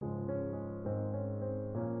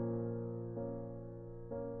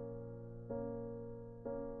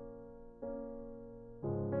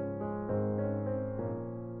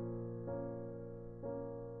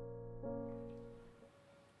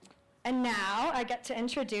And now I get to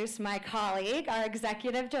introduce my colleague, our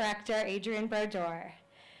executive director, Adrienne Brodeur,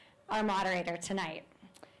 our moderator tonight.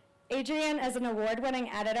 Adrienne is an award-winning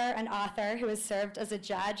editor and author who has served as a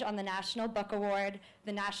judge on the National Book Award,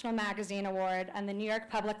 the National Magazine Award, and the New York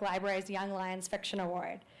Public Library's Young Lions Fiction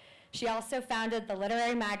Award. She also founded the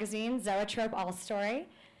literary magazine Zoetrope All Story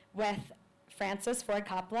with Francis Ford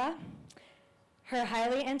Coppola. Her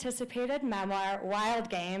highly anticipated memoir, Wild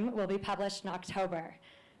Game, will be published in October,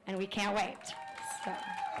 and we can't wait.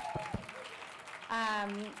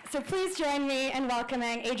 So please join me in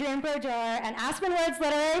welcoming Adrienne Brodeur and Aspen Awards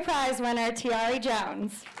Literary Prize winner, Tiare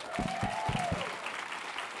Jones.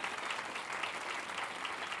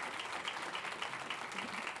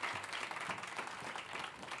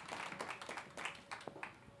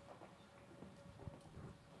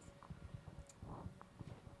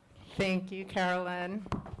 Thank you, Carolyn.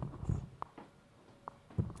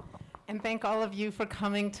 And thank all of you for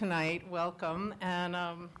coming tonight. Welcome. And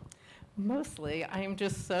mostly, I am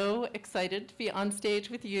just so excited to be on stage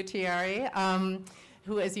with you, Tiare,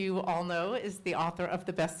 who, as you all know, is the author of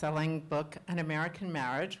the best-selling book, An American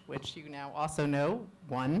Marriage, which you now also know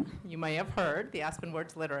won, you may have heard, the Aspen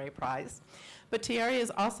Awards Literary Prize. But Tiare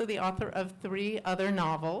is also the author of 3 other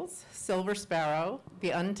novels, Silver Sparrow, The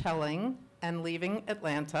Untelling, and Leaving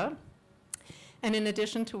Atlanta. And in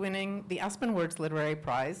addition to winning the Aspen Awards Literary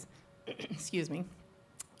Prize, excuse me,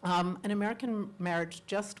 An American Marriage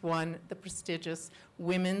just won the prestigious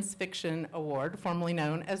Women's Fiction Award, formerly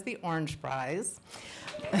known as the Orange Prize.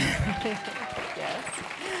 Yes.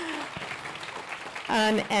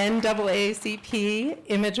 An NAACP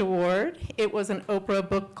Image Award. It was an Oprah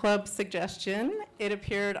Book Club suggestion. It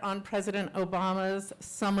appeared on President Obama's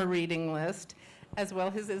summer reading list, as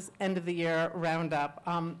well as his end-of-the-year roundup.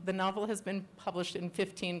 The novel has been published in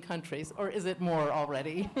 15 countries, or is it more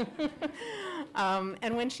already?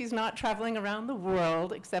 And when she's not traveling around the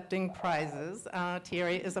world accepting prizes,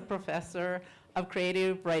 Tiare is a professor of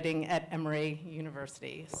creative writing at Emory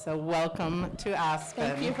University. So welcome to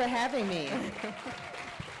Aspen. Thank you for having me.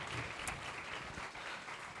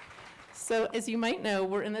 So as you might know,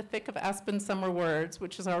 we're in the thick of Aspen Summer Words,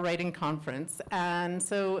 which is our writing conference. And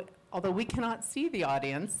so although we cannot see the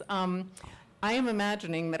audience, I am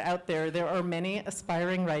imagining that out there are many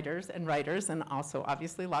aspiring writers, and also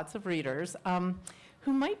obviously lots of readers,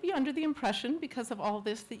 who might be under the impression, because of all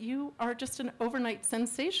this, that you are just an overnight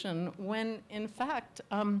sensation, when in fact,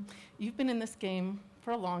 you've been in this game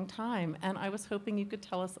for a long time. And I was hoping you could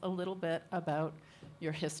tell us a little bit about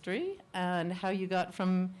your history and how you got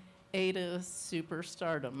from A to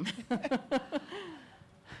superstardom.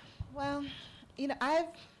 Well, you know,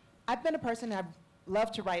 I've been a person I've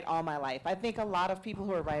loved to write all my life. I think a lot of people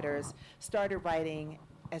who are writers started writing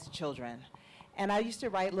as children. And I used to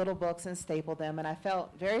write little books and staple them, and I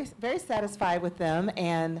felt very, very satisfied with them.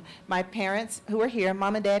 And my parents, who are here,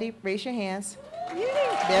 Mom and Daddy, raise your hands.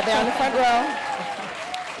 They're there in the front row.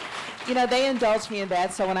 You know, they indulged me in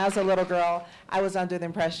that. So when I was a little girl, I was under the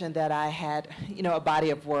impression that I had, you know, a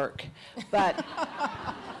body of work. But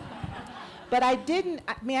I didn't,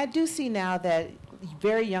 I mean, I do see now that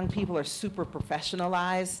very young people are super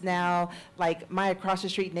professionalized now. Like my across the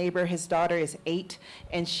street neighbor, his daughter is 8,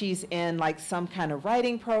 and she's in like some kind of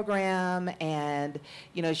writing program, and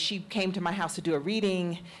you know, she came to my house to do a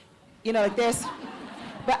reading, you know, like this.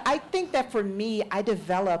 But I think that for me, I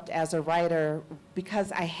developed as a writer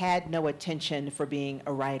because I had no attention for being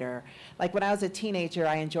a writer. Like when I was a teenager,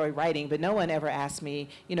 I enjoyed writing, but no one ever asked me,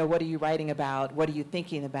 you know, what are you writing about? What are you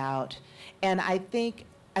thinking about? And I think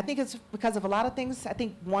it's because of a lot of things. I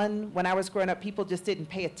think one, when I was growing up, people just didn't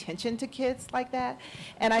pay attention to kids like that.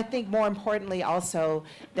 And I think more importantly also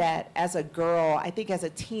that as a girl, I think as a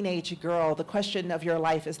teenage girl, the question of your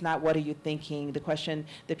life is not what are you thinking. The question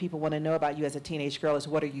that people want to know about you as a teenage girl is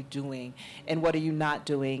what are you doing and what are you not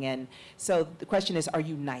doing. And so the question is, are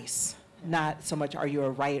you nice? Not so much are you a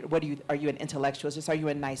writer, are you an intellectual, it's just are you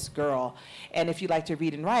a nice girl? And if you like to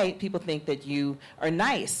read and write, people think that you are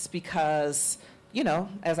nice because, you know,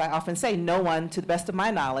 as I often say, no one, to the best of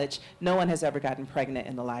my knowledge, no one has ever gotten pregnant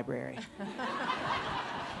in the library.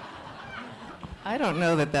 I don't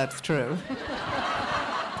know that that's true.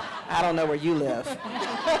 I don't know where you live.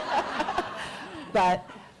 But,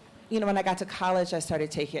 you know, when I got to college, I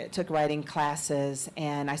took writing classes,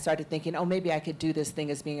 and I started thinking, oh, maybe I could do this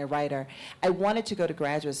thing as being a writer. I wanted to go to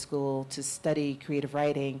graduate school to study creative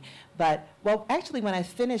writing, But, well, actually, when I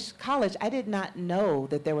finished college, I did not know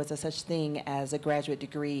that there was a such thing as a graduate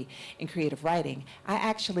degree in creative writing. I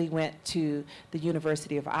actually went to the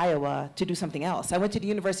University of Iowa to do something else. I went to the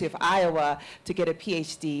University of Iowa to get a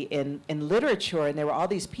PhD in literature, and there were all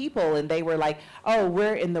these people, and they were like, oh,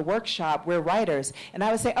 we're in the workshop, we're writers. And I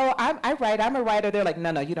would say, oh, I write, I'm a writer. They're like,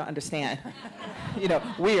 no, you don't understand.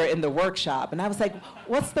 We are in the workshop. And I was like,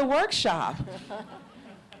 what's the workshop?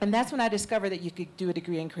 And that's when I discovered that you could do a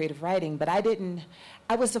degree in creative writing, but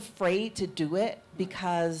I was afraid to do it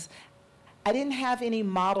because I didn't have any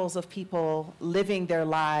models of people living their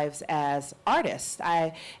lives as artists.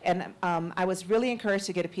 I was really encouraged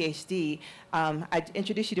to get a PhD. I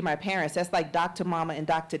introduced you to my parents. That's like Dr. Mama and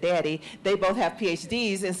Dr. Daddy. They both have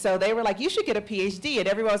PhDs, and so they were like, you should get a PhD. And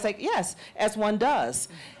everyone was like, yes, as one does.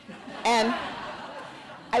 And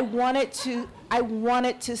I wanted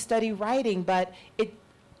to study writing, but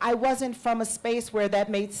I wasn't from a space where that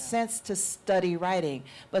made sense to study writing.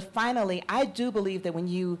 But finally, I do believe that when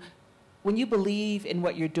you believe in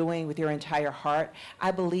what you're doing with your entire heart, I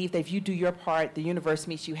believe that if you do your part, the universe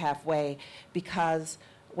meets you halfway. Because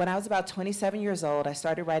when I was about 27 years old, I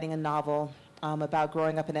started writing a novel about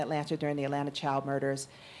growing up in Atlanta during the Atlanta child murders.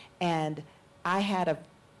 And I had a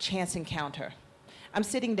chance encounter. I'm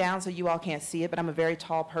sitting down so you all can't see it, but I'm a very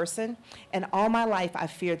tall person. And all my life, I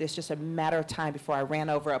feared it's just a matter of time before I ran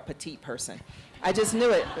over a petite person. I just knew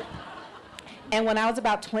it. And when I was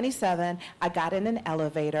about 27, I got in an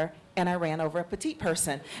elevator and I ran over a petite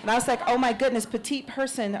person. And I was like, oh my goodness, petite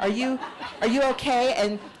person, are you okay?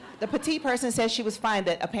 And the petite person said she was fine,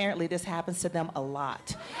 that apparently this happens to them a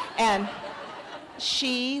lot. And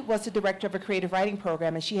she was the director of a creative writing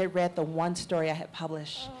program, and she had read the one story I had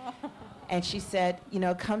published. And she said,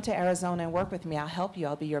 come to Arizona and work with me. I'll help you.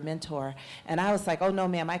 I'll be your mentor. And I was like, oh, no,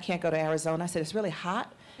 ma'am, I can't go to Arizona. I said, it's really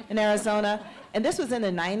hot in Arizona. And this was in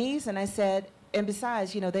the 90s. And I said, and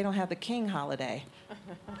besides, they don't have the King holiday.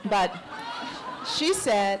 But she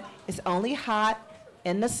said, it's only hot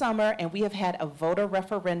in the summer, and we have had a voter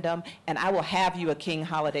referendum, and I will have you a King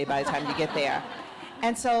holiday by the time you get there.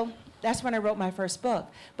 And so that's when I wrote my first book.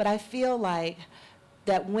 But I feel like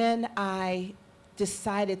that when I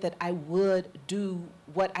decided that I would do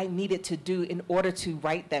what I needed to do in order to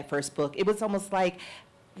write that first book, it was almost like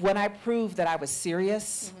when I proved that I was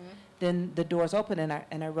serious, then the doors opened,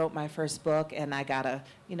 and I wrote my first book, and I got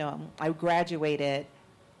I graduated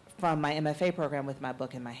from my MFA program with my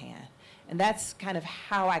book in my hand. And that's kind of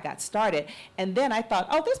how I got started. And then I thought,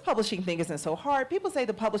 oh, this publishing thing isn't so hard. People say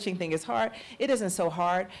the publishing thing is hard. It isn't so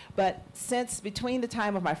hard. But since between the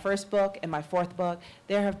time of my first book and my fourth book,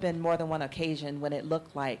 there have been more than one occasion when it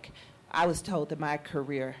looked like I was told that my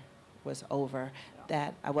career was over,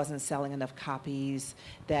 that I wasn't selling enough copies,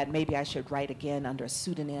 that maybe I should write again under a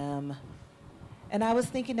pseudonym. And I was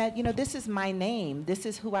thinking that, this is my name. This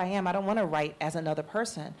is who I am. I don't want to write as another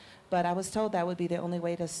person. But I was told that would be the only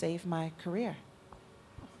way to save my career.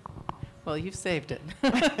 Well, you've saved it.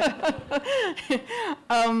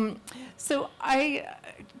 So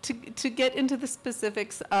to get into the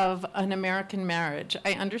specifics of An American Marriage,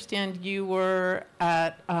 I understand you were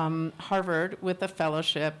at Harvard with a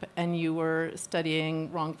fellowship, and you were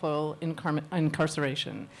studying wrongful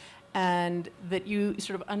incarceration, and that you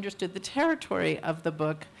sort of understood the territory of the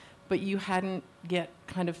book, but you hadn't yet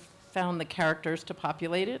kind of found the characters to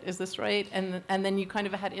populate it. Is this right? And then you kind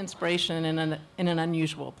of had inspiration in an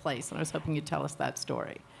unusual place, and I was hoping you'd tell us that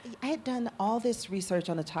story. I had done all this research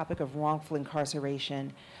on the topic of wrongful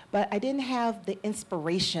incarceration, but I didn't have the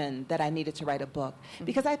inspiration that I needed to write a book,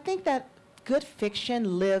 because I think that good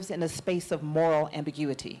fiction lives in a space of moral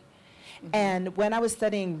ambiguity. And when I was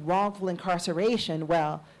studying wrongful incarceration,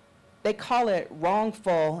 well, they call it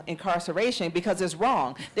wrongful incarceration because it's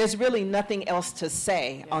wrong. There's really nothing else to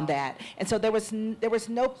say on that. And so there was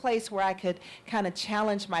no place where I could kind of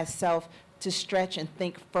challenge myself to stretch and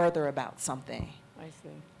think further about something. I see.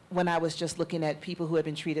 When I was just looking at people who had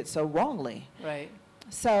been treated so wrongly. Right.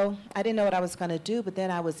 So I didn't know what I was going to do, but then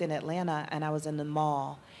I was in Atlanta, and I was in the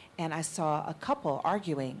mall, and I saw a couple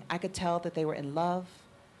arguing. I could tell that they were in love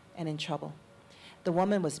and in trouble. The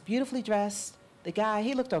woman was beautifully dressed. The guy,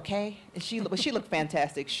 he looked okay. And she looked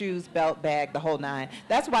fantastic. Shoes, belt, bag, the whole nine.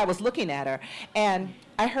 That's why I was looking at her. And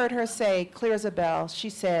I heard her say, clear as a bell, she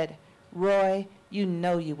said, Roy, you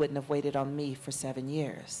know you wouldn't have waited on me for 7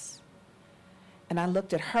 years. And I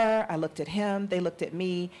looked at her, I looked at him, they looked at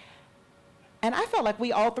me. And I felt like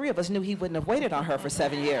all three of us knew he wouldn't have waited on her for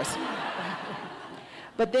 7 years.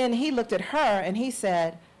 But then he looked at her and he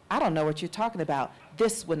said, I don't know what you're talking about.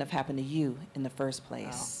 This wouldn't have happened to you in the first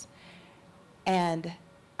place. Wow. And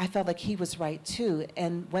I felt like he was right too.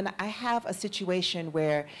 And when I have a situation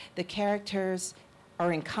where the characters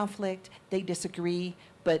are in conflict, they disagree,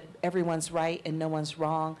 but everyone's right and no one's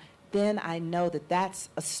wrong, then I know that that's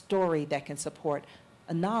a story that can support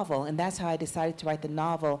a novel. And that's how I decided to write the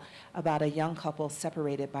novel about a young couple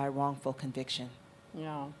separated by a wrongful conviction.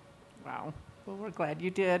 Yeah. Wow. Well, we're glad you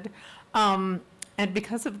did. And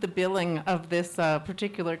because of the billing of this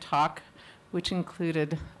particular talk, which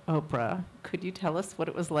included Oprah, could you tell us what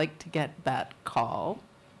it was like to get that call?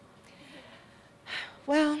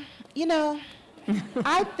 Well,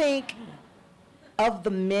 I think of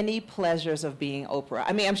the many pleasures of being Oprah.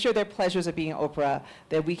 I mean, I'm sure there are pleasures of being Oprah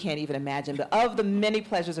that we can't even imagine, but of the many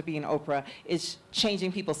pleasures of being Oprah is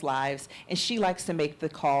changing people's lives, and she likes to make the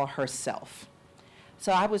call herself.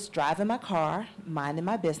 So I was driving my car, minding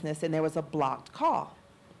my business, and there was a blocked call.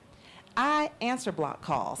 I answer blocked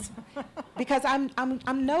calls because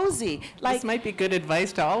I'm nosy. This might be good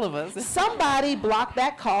advice to all of us. Somebody blocked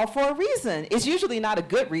that call for a reason. It's usually not a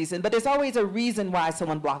good reason, but there's always a reason why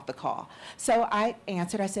someone blocked the call. So I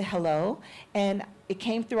answered, I said, hello, and it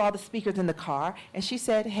came through all the speakers in the car, and she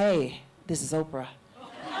said, hey, this is Oprah.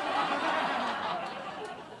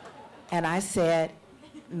 And I said,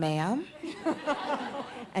 ma'am?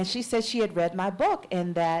 And she said she had read my book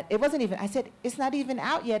and that it wasn't even, I said, it's not even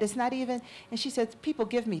out yet, it's not even, and she said, people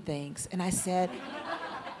give me things. And I said,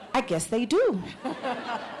 I guess they do.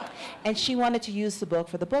 And she wanted to use the book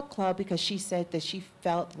for the book club because she said that she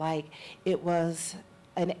felt like it was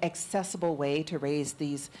an accessible way to raise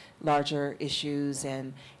these larger issues,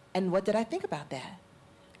 and what did I think about that?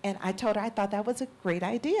 And I told her I thought that was a great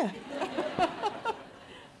idea.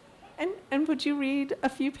 And would you read a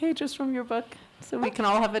few pages from your book so we can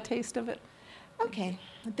all have a taste of it? Okay.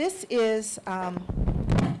 This is,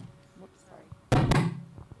 whoops, sorry.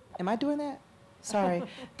 Am I doing that? Sorry.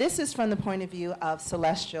 This is from the point of view of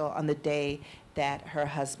Celestial on the day that her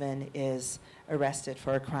husband is arrested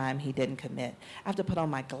for a crime he didn't commit. I have to put on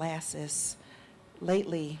my glasses.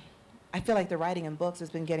 Lately, I feel like the writing in books has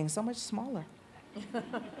been getting so much smaller.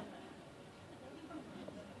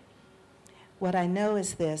 What I know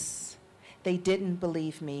is this. They didn't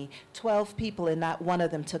believe me. 12 people and not one of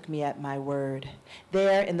them took me at my word.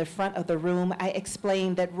 There in the front of the room, I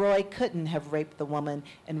explained that Roy couldn't have raped the woman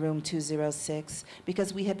in room 206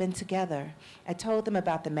 because we had been together. I told them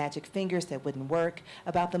about the magic fingers that wouldn't work,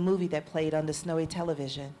 about the movie that played on the snowy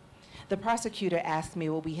television. The prosecutor asked me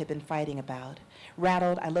what we had been fighting about.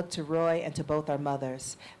 Rattled, I looked to Roy and to both our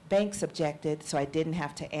mothers. Banks objected, so I didn't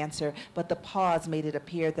have to answer, but the pause made it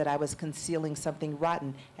appear that I was concealing something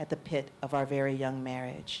rotten at the pit of our very young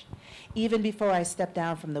marriage. Even before I stepped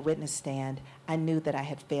down from the witness stand, I knew that I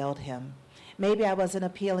had failed him. Maybe I wasn't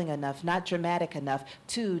appealing enough, not dramatic enough,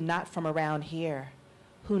 not from around here.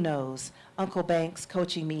 Who knows? Uncle Banks,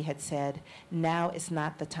 coaching me, had said, now is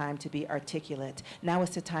not the time to be articulate. Now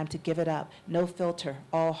is the time to give it up. No filter,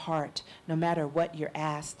 all heart. No matter what you're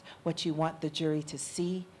asked, what you want the jury to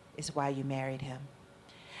see is why you married him.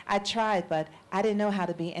 I tried, but I didn't know how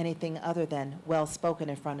to be anything other than well-spoken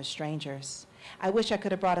in front of strangers. I wish I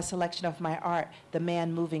could have brought a selection of my art, the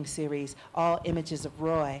Man Moving series, all images of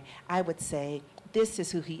Roy. I would say, this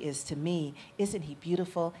is who he is to me. Isn't he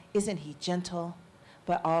beautiful? Isn't he gentle?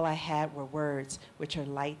 But all I had were words, which are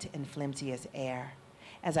light and flimsy as air.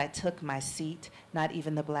 As I took my seat, not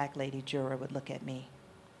even the black lady juror would look at me.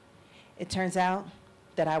 It turns out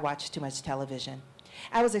that I watched too much television.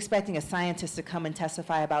 I was expecting a scientist to come and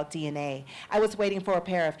testify about DNA. I was waiting for a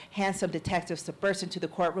pair of handsome detectives to burst into the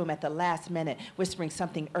courtroom at the last minute, whispering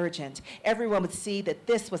something urgent. Everyone would see that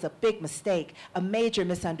this was a big mistake, a major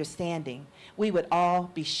misunderstanding. We would all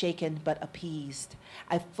be shaken but appeased.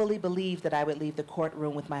 I fully believed that I would leave the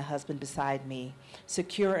courtroom with my husband beside me.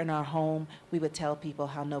 Secure in our home, we would tell people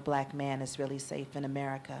how no black man is really safe in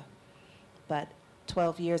America. But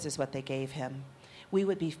 12 years is what they gave him. We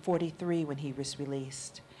would be 43 when he was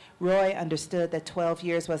released. Roy understood that 12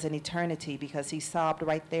 years was an eternity because he sobbed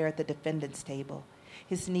right there at the defendant's table.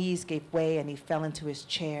 His knees gave way and he fell into his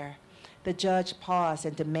chair. The judge paused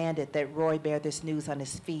and demanded that Roy bear this news on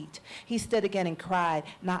his feet. He stood again and cried,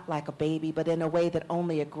 not like a baby, but in a way that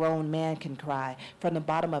only a grown man can cry, from the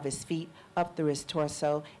bottom of his feet, up through his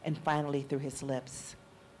torso, and finally through his lips.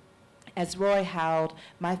 As Roy howled,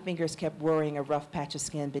 my fingers kept worrying a rough patch of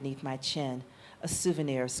skin beneath my chin, a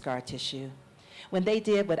souvenir of scar tissue. When they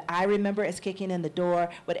did what I remember as kicking in the door,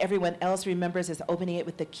 what everyone else remembers as opening it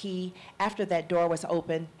with the key, after that door was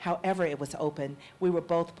open, however it was open, we were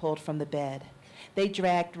both pulled from the bed. They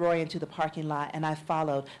dragged Roy into the parking lot, and I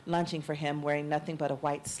followed, lunging for him, wearing nothing but a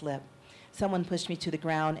white slip. Someone pushed me to the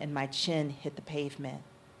ground, and my chin hit the pavement.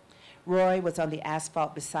 Roy was on the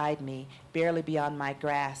asphalt beside me, barely beyond my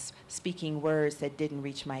grasp, speaking words that didn't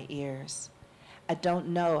reach my ears. I don't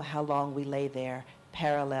know how long we lay there,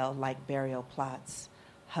 parallel like burial plots.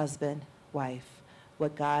 Husband, wife,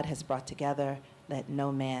 what God has brought together, let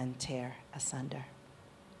no man tear asunder.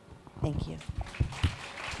 Thank you.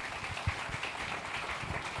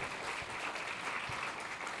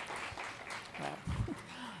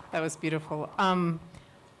 That was beautiful.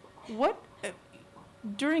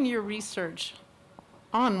 During your research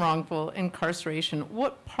on wrongful incarceration,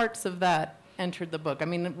 what parts of that entered the book? I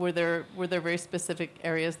mean, were there very specific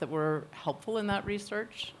areas that were helpful in that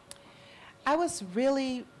research? I was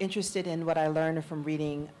really interested in what I learned from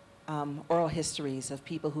reading oral histories of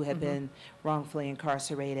people who had been wrongfully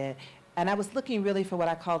incarcerated. And I was looking really for what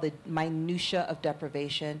I call the minutia of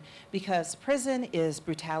deprivation, because prison is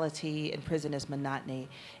brutality and prison is monotony.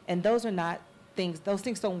 And those are not things, those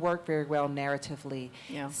things don't work very well narratively.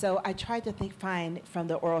 Yeah. So I tried to find from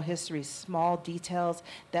the oral history small details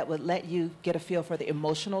that would let you get a feel for the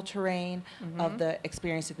emotional terrain of the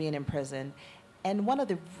experience of being in prison. And one of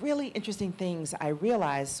the really interesting things I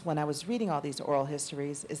realized when I was reading all these oral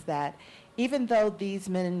histories is that even though these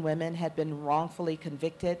men and women had been wrongfully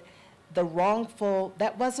convicted, that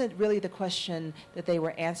wasn't really the question that they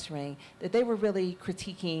were answering, that they were really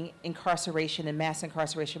critiquing incarceration and mass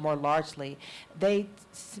incarceration more largely. They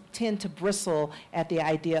tend to bristle at the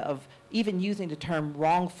idea of even using the term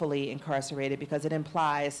wrongfully incarcerated, because it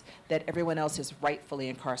implies that everyone else is rightfully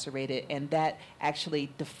incarcerated, and that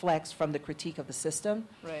actually deflects from the critique of the system.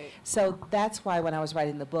 Right. So that's why when I was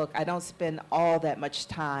writing the book, I don't spend all that much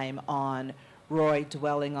time on Roy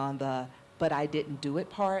dwelling on the "but I didn't do it"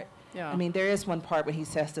 part. Yeah. I mean, there is one part where he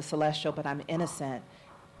says to Celestial, "But I'm innocent."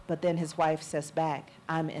 But then his wife says back,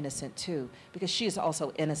 "I'm innocent too," because she is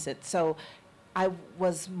also innocent. So I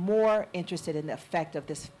was more interested in the effect of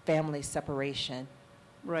this family separation.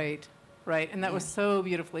 Right, right. And that was so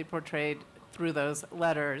beautifully portrayed through those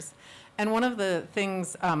letters. And one of the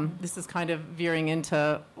things, this is kind of veering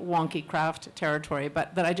into wonky craft territory,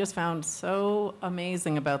 but that I just found so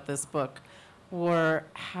amazing about this book were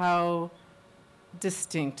how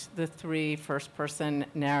distinct the three first-person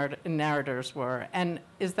narrators were. And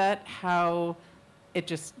is that how it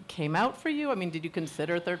just came out for you? I mean, did you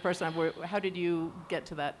consider third person? How did you get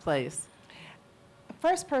to that place?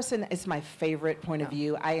 First person is my favorite point of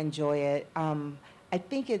view. I enjoy it. I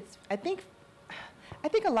think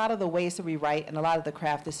a lot of the ways that we write and a lot of the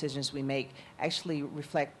craft decisions we make actually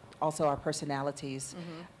reflect also our personalities.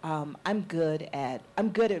 I'm good at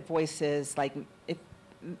voices,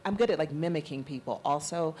 I'm good at like mimicking people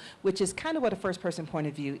also, which is kind of what a first person point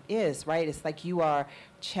of view is, right? It's like you are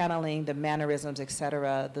channeling the mannerisms, et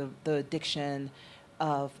cetera, the diction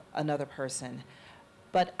of another person.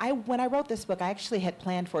 But when I wrote this book, I actually had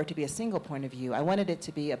planned for it to be a single point of view. I wanted it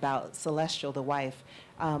to be about Celestial, the wife.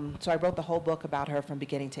 So I wrote the whole book about her from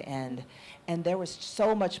beginning to end. And there was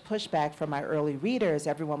so much pushback from my early readers.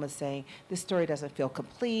 Everyone was saying, this story doesn't feel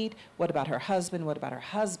complete. What about her husband? What about her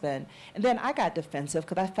husband? And then I got defensive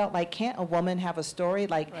because I felt like, can't a woman have a story?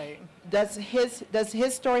 Like, Right. does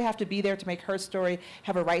his story have to be there to make her story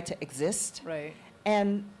have a right to exist? Right.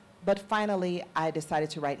 But finally, I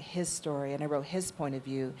decided to write his story, and I wrote his point of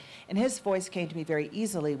view. And his voice came to me very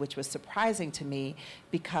easily, which was surprising to me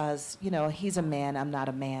because, he's a man, I'm not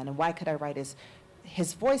a man. And why could I write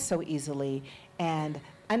his voice so easily? And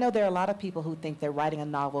I know there are a lot of people who think that writing a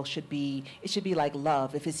novel should be like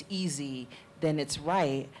love. If it's easy, then it's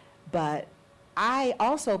right. But I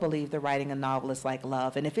also believe that writing a novel is like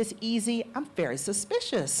love. And if it's easy, I'm very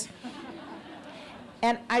suspicious.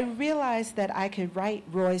 And I realized that I could write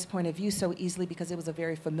Roy's point of view so easily because it was a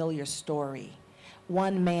very familiar story.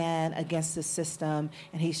 One man against the system,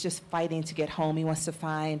 and he's just fighting to get home. He wants to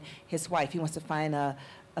find his wife. He wants to find a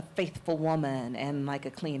faithful woman and like a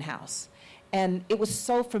clean house. And it was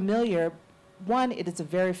so familiar. One, it is a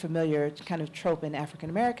very familiar kind of trope in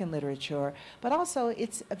African-American literature, but also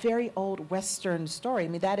it's a very old Western story. I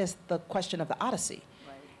mean, that is the question of the Odyssey.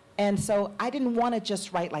 Right. And so I didn't want to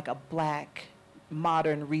just write like a Black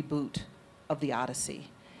modern reboot of the Odyssey.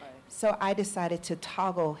 Right. So I decided to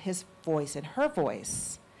toggle his voice and her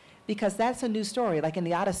voice because that's a new story. Like in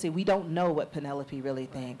the Odyssey, we don't know what Penelope really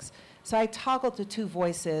thinks. So I toggled the two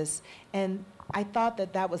voices, and I thought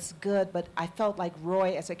that was good, but I felt like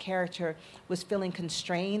Roy as a character was feeling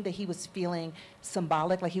constrained, that he was feeling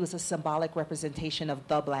symbolic, like he was a symbolic representation of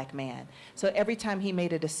the Black man. So every time he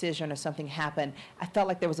made a decision or something happened, I felt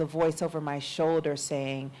like there was a voice over my shoulder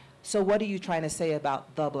saying, so what are you trying to say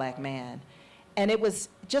about the Black man? And it was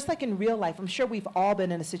just like in real life. I'm sure we've all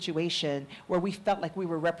been in a situation where we felt like we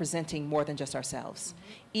were representing more than just ourselves.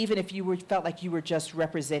 Even if you felt like you were just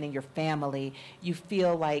representing your family, you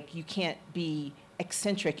feel like you can't be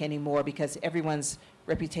eccentric anymore because everyone's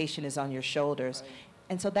reputation is on your shoulders. Right.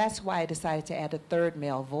 And so that's why I decided to add a third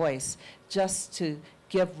male voice, just to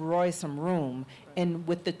give Roy some room. Right. And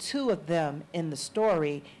with the two of them in the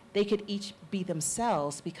story, they could each be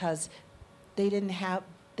themselves because they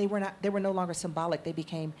were no longer symbolic. They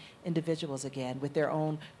became individuals again with their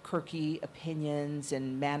own quirky opinions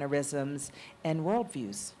and mannerisms and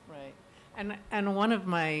worldviews. Right. And one of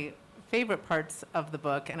my favorite parts of the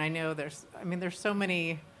book, and I know there's so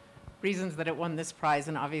many reasons that it won this prize,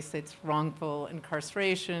 and obviously it's wrongful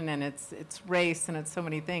incarceration, and it's race, and it's so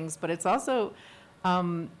many things, but it's also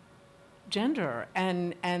gender,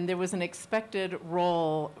 and there was an expected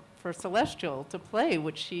role for Celestial to play,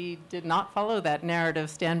 which she did not follow that narrative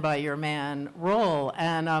stand by your man role,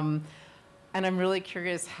 and I'm really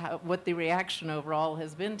curious what the reaction overall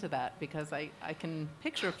has been to that, because I can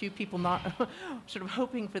picture a few people not sort of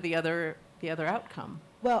hoping for the other outcome.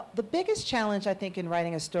 Well, the biggest challenge I think in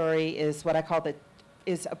writing a story is what I call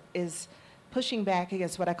is pushing back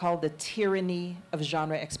against what I call the tyranny of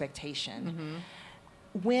genre expectation. Mm-hmm.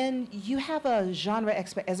 When you have a genre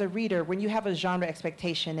as a reader, when you have a genre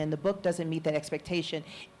expectation and the book doesn't meet that expectation,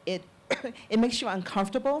 it it makes you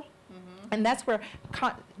uncomfortable, and that's where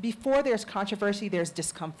before there's controversy, there's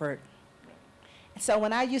discomfort. So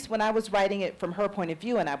when I was writing it from her point of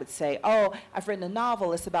view, and I would say, oh, I've written a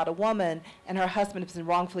novel, it's about a woman, and her husband has been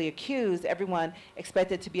wrongfully accused, everyone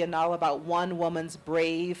expected it to be a novel about one woman's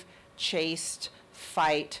brave, chaste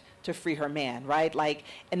fight to free her man, right?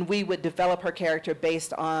 And we would develop her character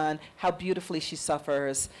based on how beautifully she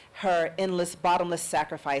suffers, her endless, bottomless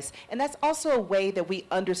sacrifice. And that's also a way that we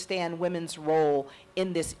understand women's role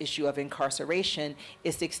in this issue of incarceration,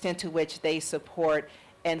 is the extent to which they support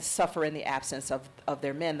and suffer in the absence of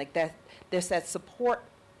their men. There's that support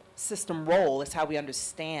system role is how we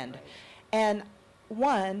understand. And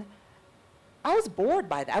I was bored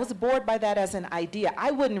by that. I was bored by that as an idea.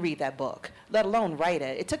 I wouldn't read that book, let alone write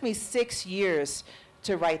it. It took me 6 years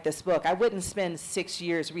to write this book. I wouldn't spend 6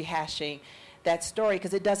 years rehashing that story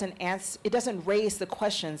because it doesn't raise the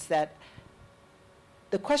questions that,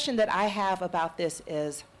 the question that I have about this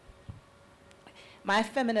is, my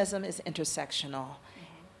feminism is intersectional.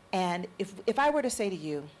 And if I were to say to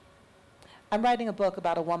you, I'm writing a book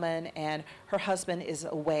about a woman and her husband is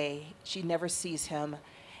away, she never sees him,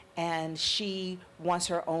 and she wants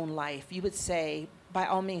her own life, you would say, by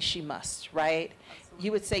all means, she must, right? Absolutely.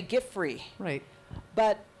 You would say, get free. Right.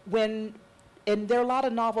 But and there are a lot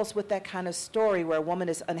of novels with that kind of story where a woman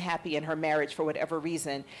is unhappy in her marriage for whatever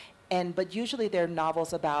reason, but usually they're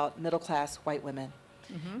novels about middle-class white women.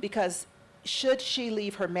 Mm-hmm. Because should she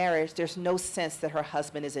leave her marriage, there's no sense that her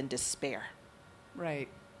husband is in despair. Right.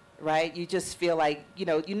 Right? You just feel like, you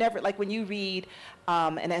never, like when you read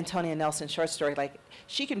an Antonia Nelson short story, like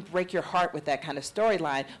she can break your heart with that kind of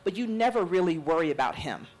storyline, but you never really worry about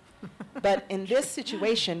him. But in this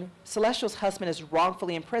situation, Celestial's husband is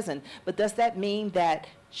wrongfully imprisoned, but does that mean that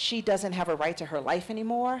she doesn't have a right to her life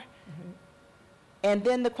anymore? Mm-hmm. And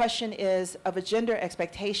then the question is, of a gender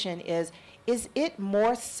expectation is it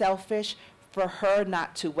more selfish for her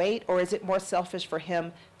not to wait, or is it more selfish for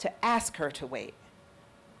him to ask her to wait?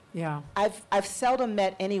 Yeah. I've seldom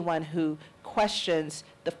met anyone who questions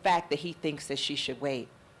the fact that he thinks that she should wait.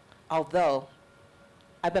 Although,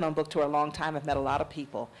 I've been on book tour a long time, I've met a lot of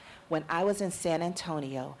people. When I was in San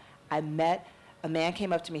Antonio, I met a man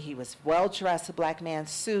came up to me, he was well-dressed, a black man,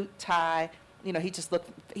 suit, tie, he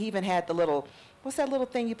even had the little, what's that little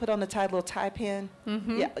thing you put on the tie, little tie pin?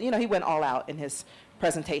 Mm-hmm. Yeah, he went all out in his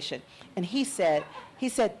presentation. And he said,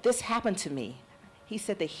 this happened to me. He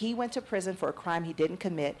said that he went to prison for a crime he didn't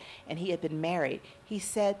commit, and he had been married. He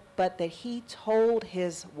said, but that he told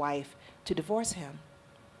his wife to divorce him.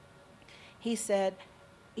 He said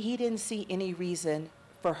he didn't see any reason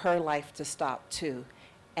for her life to stop, too.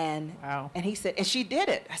 And wow. And he said, and she did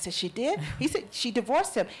it. I said, she did? He said, she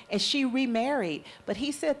divorced him, and she remarried. But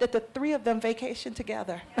he said that the three of them vacationed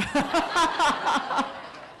together.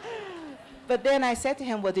 But then I said to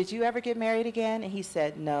him, well, did you ever get married again? And he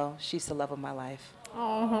said, no, she's the love of my life.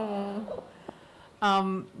 Oh.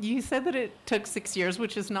 You said that it took 6 years,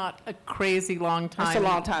 which is not a crazy long time. It's a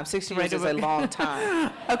long time. 6 years is a long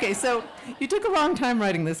time. Okay, so you took a long time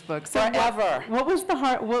writing this book. So forever. What was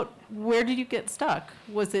the where did you get stuck?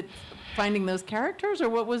 Was it finding those characters, or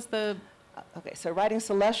what was the Okay, so writing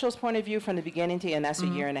Celestial's point of view from the beginning to end, that's a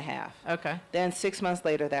Mhm. year and a half. Okay. Then 6 months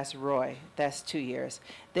later, that's Roy. That's 2 years.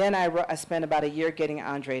 Then I spent about a year getting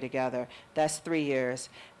Andre together. That's 3 years.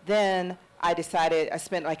 Then I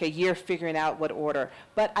spent like a year figuring out what order.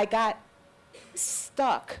 But I got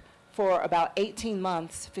stuck for about 18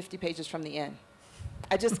 months, 50 pages from the end.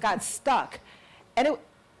 I just got stuck. And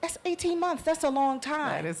that's 18 months. That's a long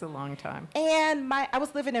time. That is a long time. And I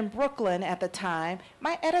was living in Brooklyn at the time.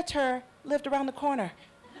 My editor lived around the corner.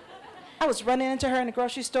 I was running into her in the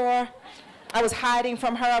grocery store. I was hiding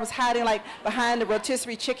from her. I was hiding like behind the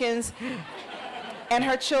rotisserie chickens. And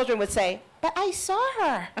her children would say, "But I saw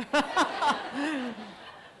her."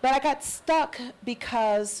 But I got stuck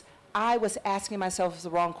because I was asking myself the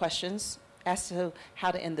wrong questions as to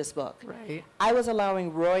how to end this book. Right. I was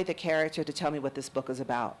allowing Roy, the character, to tell me what this book is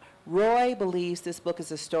about. Roy believes this book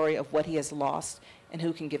is a story of what he has lost and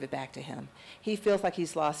who can give it back to him. He feels like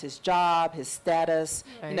he's lost his job, his status,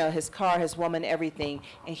 Right. his car, his woman, everything.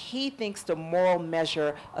 And he thinks the moral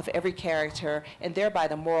measure of every character, and thereby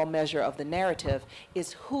the moral measure of the narrative,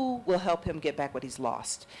 is who will help him get back what he's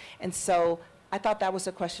lost. And so I thought that was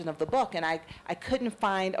the question of the book, and I couldn't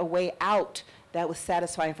find a way out that was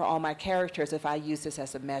satisfying for all my characters if I used this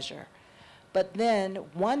as a measure. But then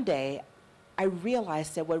one day, I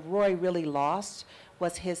realized that what Roy really lost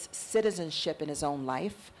was his citizenship in his own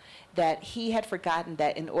life, that he had forgotten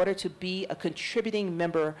that in order to be a contributing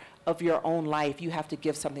member of your own life, you have to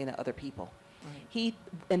give something to other people. Right.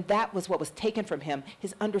 And that was what was taken from him,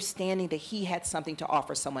 his understanding that he had something to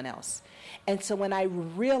offer someone else. And so when I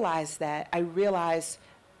realized that,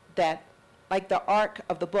 like the arc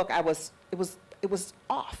of the book, it was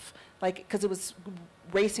off, like, because it was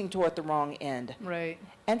racing toward the wrong end. Right.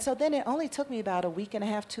 And so then it only took me about a week and a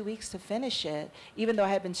half, 2 weeks to finish it, even though I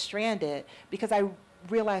had been stranded, because I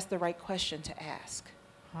realized the right question to ask.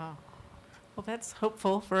 Wow. Well, that's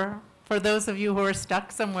hopeful for those of you who are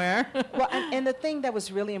stuck somewhere. Well, and the thing that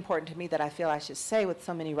was really important to me that I feel I should say with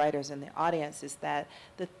so many writers in the audience is that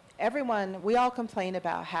we all complain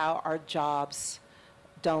about how our jobs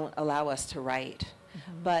don't allow us to write.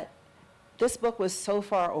 Mhm. But this book was so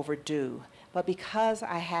far overdue. But because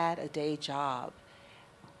I had a day job,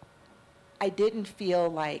 I didn't feel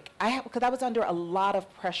like, because I was under a lot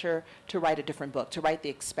of pressure to write a different book, to write the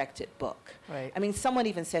expected book. Right. I mean, someone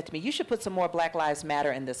even said to me, "You should put some more Black Lives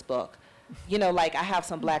Matter in this book." Like I have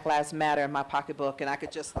some Black Lives Matter in my pocketbook, and I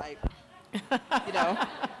could just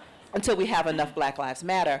until we have enough Black Lives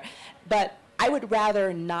Matter. But I would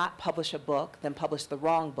rather not publish a book than publish the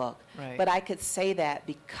wrong book. Right. But I could say that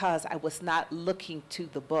because I was not looking to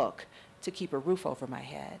the book to keep a roof over my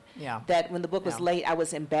head. Yeah. That when the book was Yeah. late, I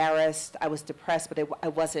was embarrassed, I was depressed, but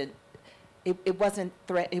it wasn't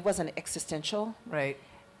existential. Right.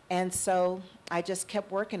 And so I just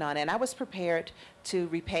kept working on it, and I was prepared to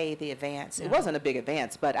repay the advance. Yeah. It wasn't a big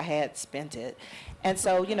advance, but I had spent it. And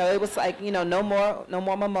so, it was like, no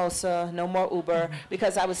more mimosa, no more Uber,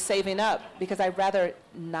 because I was saving up, because I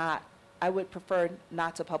would prefer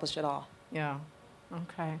not to publish at all. Yeah.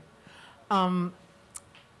 Okay.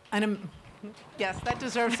 Yes, that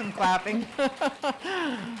deserves some clapping.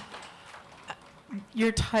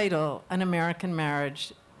 Your title, An American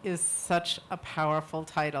Marriage, is such a powerful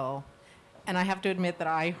title. And I have to admit that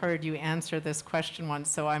I heard you answer this question once,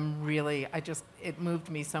 so it moved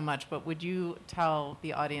me so much. But would you tell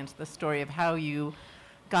the audience the story of how you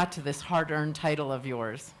got to this hard-earned title of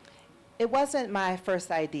yours? It wasn't my first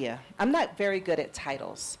idea. I'm not very good at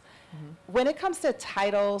titles. Mm-hmm. When it comes to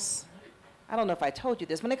titles, I don't know if I told you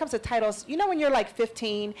this. When it comes to titles, when you're like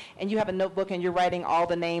 15 and you have a notebook and you're writing all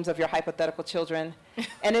the names of your hypothetical children,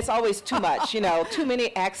 and it's always too much, too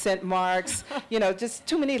many accent marks, just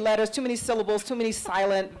too many letters, too many syllables, too many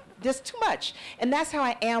silent, just too much. And that's how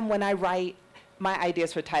I am when I write my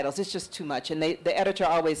ideas for titles. It's just too much. And the editor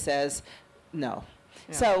always says, no.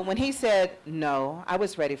 Yeah. So when he said no, I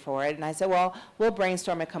was ready for it. And I said, well, we'll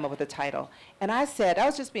brainstorm and come up with a title. And I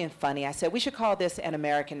was just being funny. I said, we should call this An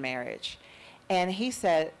American Marriage. And he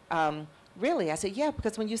said, really? I said, yeah,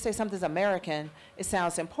 because when you say something's American, it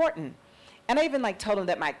sounds important. And I even told him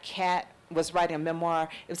that my cat was writing a memoir.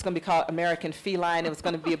 It was going to be called American Feline. It was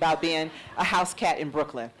going to be about being a house cat in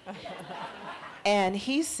Brooklyn. And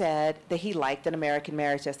he said that he liked An American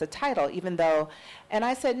Marriage as the title, and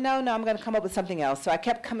I said, no, I'm going to come up with something else. So I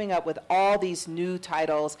kept coming up with all these new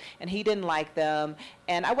titles, and he didn't like them.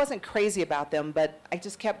 And I wasn't crazy about them, but I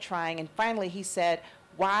just kept trying. And finally he said,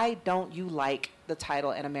 why don't you like the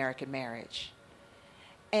title An American Marriage?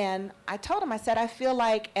 And I told him, I said, I feel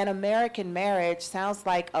like An American Marriage sounds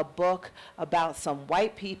like a book about some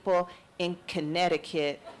white people in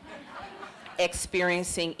Connecticut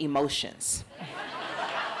experiencing emotions.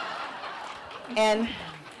 And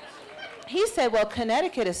he said, well,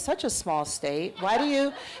 Connecticut is such a small state. Why do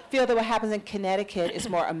you feel that what happens in Connecticut is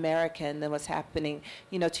more American than what's happening,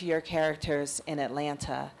 to your characters in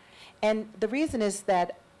Atlanta? And the reason is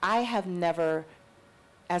that I have never,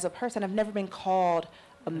 as a person, I've never been called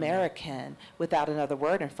American without another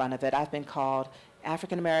word in front of it. I've been called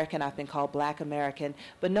African American, I've been called Black American,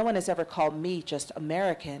 but no one has ever called me just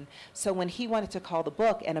American. So when he wanted to call the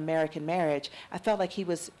book An American Marriage, I felt like he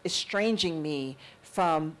was estranging me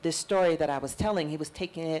from this story that I was telling. He was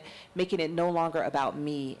taking it, making it no longer about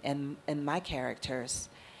me and my characters.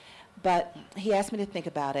 But he asked me to think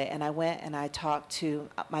about it, and I went and I talked to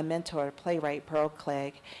my mentor, playwright Pearl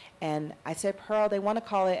Clegg, and I said, Pearl, they want to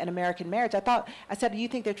call it An American Marriage. I said, do you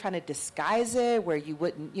think they're trying to disguise it where you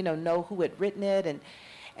wouldn't, know who had written it?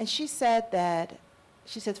 And she said,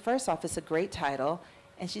 first off, it's a great title,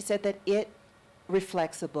 and she said that it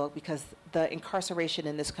reflects the book because the incarceration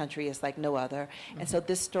in this country is like no other. And so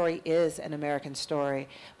this story is an American story.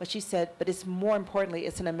 But she said, but it's more importantly,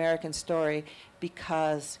 it's an American story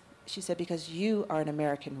because you are an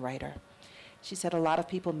American writer. She said a lot of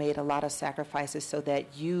people made a lot of sacrifices so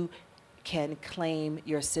that you can claim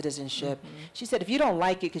your citizenship. She said, if you don't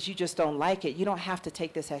like it because you just don't like it, you don't have to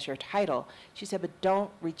take this as your title. She said, but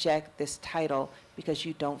don't reject this title because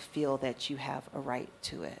you don't feel that you have a right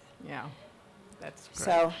to it. Yeah, that's great.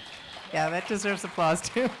 So, yeah, that deserves applause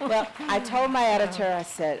too. well, I told my editor, I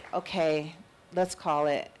said, okay, let's call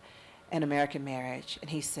it An American Marriage.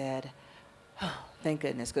 And he said, oh, thank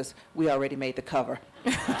goodness, because we already made the cover.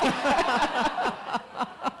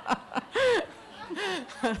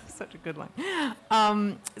 Such a good one.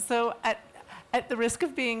 So at the risk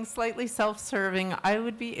of being slightly self-serving, I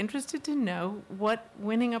would be interested to know what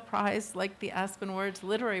winning a prize like the Aspen Words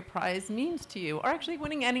Literary Prize means to you, or actually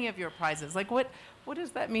winning any of your prizes. Like what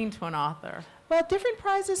does that mean to an author? Well, different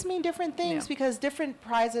prizes mean different things Yeah. because different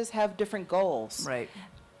prizes have different goals. Right.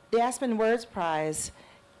 The Aspen Words Prize,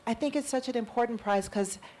 I think it's such an important prize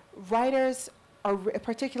because writers are,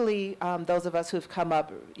 particularly those of us who've come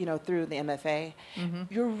up, through the MFA,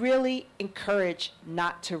 you're really encouraged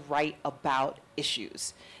not to write about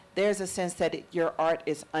issues. There's a sense that your art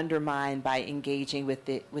is undermined by engaging with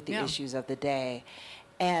the Yeah. issues of the day.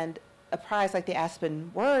 And a prize like the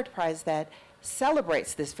Aspen Word Prize that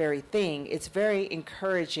celebrates this very thing, it's very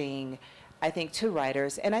encouraging, I think, to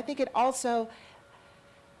writers. And I think it also,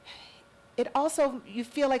 you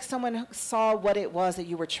feel like someone saw what it was that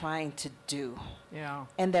you were trying to do. Yeah.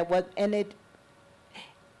 And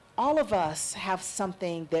all of us have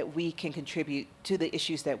something that we can contribute to the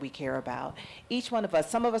issues that we care about. Each one of us,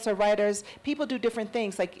 some of us are writers, people do different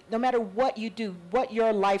things. Like no matter what you do, what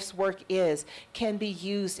your life's work is, can be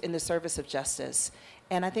used in the service of justice.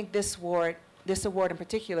 And I think this award in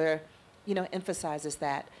particular, emphasizes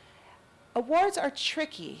that. Awards are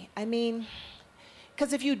tricky. I mean,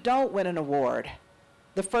 because if you don't win an award,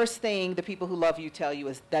 the first thing the people who love you tell you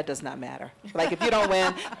is that does not matter. Like if you don't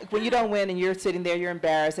win, when you don't win and you're sitting there, you're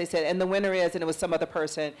embarrassed. They said, and the winner is, and it was some other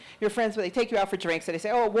person. Your friends, they take you out for drinks and they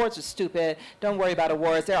say, oh, awards are stupid. Don't worry about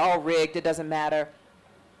awards. They're all rigged. It doesn't matter.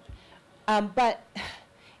 But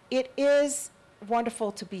it is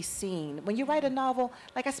wonderful to be seen. When you write a novel,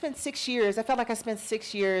 like I felt like I spent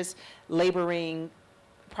 6 years laboring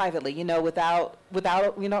privately, without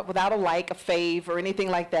a like, a fave, or anything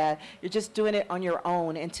like that. You're just doing it on your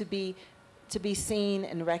own, and to be seen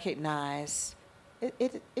and recognized,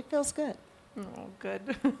 it feels good. Oh,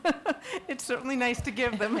 good. It's certainly nice to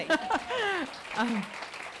give them.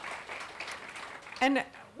 And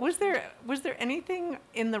was there anything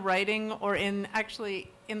in the writing or in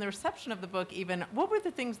the reception of the book even, what were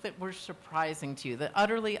the things that were surprising to you, the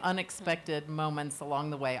utterly unexpected moments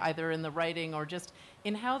along the way, either in the writing or just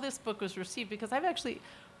in how this book was received? Because I've actually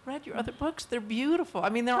read your other books. They're beautiful. I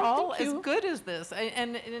mean, they're all as good as this.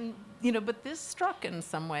 And but this struck in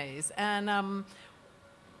some ways. And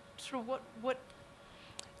sort of what?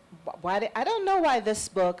 I don't know why this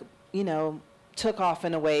book, took off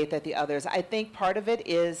in a way that the others. I think part of it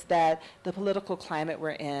is that the political climate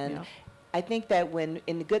we're in. Yeah. I think that when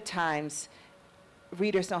in the good times,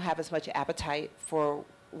 readers don't have as much appetite for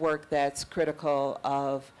work that's critical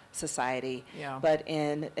of society. Yeah. But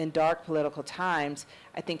in dark political times,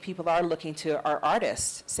 I think people are looking to our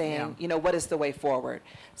artists saying, what is the way forward?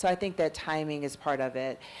 So I think that timing is part of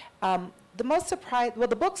it.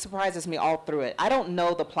 The book surprises me all through it. I don't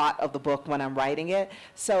know the plot of the book when I'm writing it.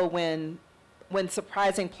 So when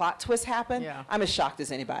surprising plot twists happen, I'm as shocked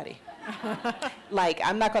as anybody.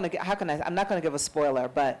 I'm not going to give a spoiler,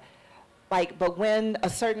 but when a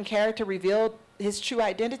certain character revealed his true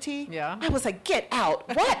identity, Yeah. I was like, get out,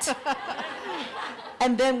 what?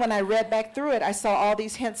 And then when I read back through it, I saw all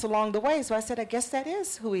these hints along the way, so I said, I guess that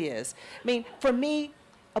is who he is. I mean, for me,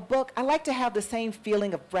 a book, I like to have the same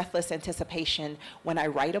feeling of breathless anticipation when I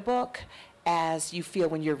write a book as you feel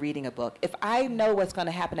when you're reading a book. If I know what's going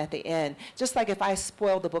to happen at the end, just like if I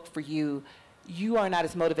spoil the book for you, you are not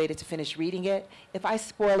as motivated to finish reading it. If I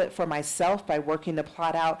spoil it for myself by working the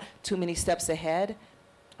plot out too many steps ahead,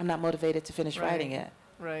 I'm not motivated to finish writing it.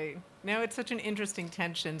 Right. No, it's such an interesting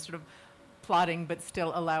tension, sort of plotting, but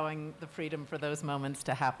still allowing the freedom for those moments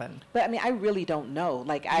to happen. But I mean, I really don't know.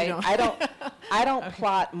 Like, I don't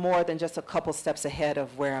plot more than just a couple steps ahead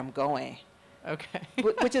of where I'm going. Okay.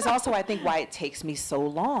 Which is also, I think, why it takes me so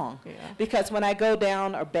long. Yeah. Because when I go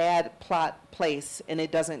down a bad plot place and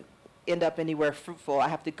it doesn't end up anywhere fruitful, I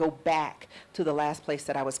have to go back to the last place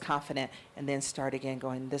that I was confident and then start again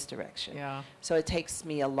going this direction. Yeah. So it takes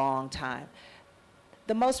me a long time.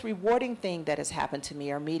 The most rewarding thing that has happened to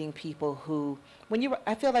me are meeting people who,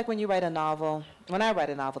 I feel like when you write a novel, when I write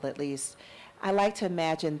a novel at least, I like to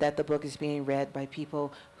imagine that the book is being read by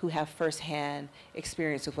people who have firsthand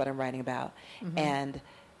experience with what I'm writing about, and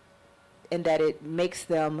that it makes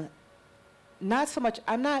them not so much.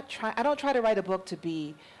 I don't try to write a book to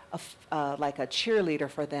be like a cheerleader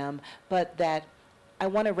for them, but that I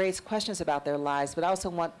want to raise questions about their lives, but I also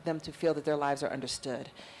want them to feel that their lives are understood.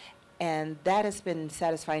 And that has been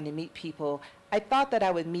satisfying to meet people. I thought that I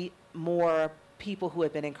would meet more people who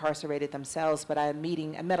have been incarcerated themselves, but I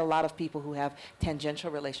met a lot of people who have tangential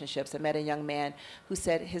relationships. I met a young man who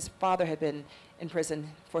said his father had been in prison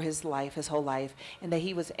for his whole life, and that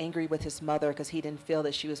he was angry with his mother because he didn't feel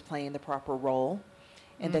that she was playing the proper role,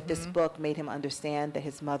 and that this book made him understand that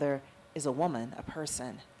his mother is a woman, a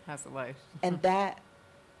person. Has a life. And that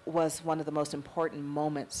was one of the most important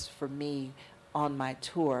moments for me on my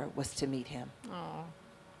tour, was to meet him. Oh,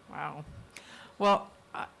 wow. Well,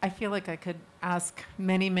 I feel like I could ask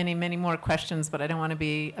many, many, many more questions, but I don't want to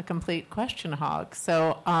be a complete question hog.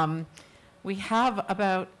 So we have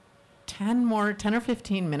about 10 or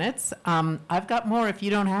 15 minutes. I've got more if you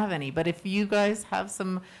don't have any, but if you guys have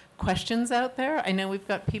some questions out there, I know we've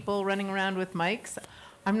got people running around with mics.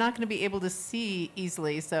 I'm not going to be able to see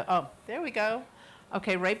easily, so, there we go.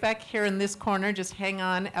 Okay, right back here in this corner, just hang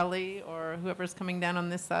on, Ellie, or whoever's coming down on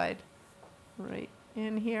this side. Right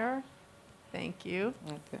in here. Thank you.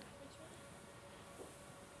 Okay.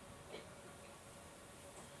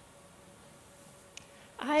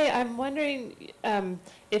 Hi, I'm wondering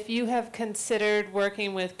if you have considered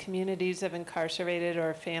working with communities of incarcerated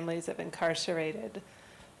or families of incarcerated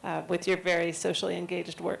with your very socially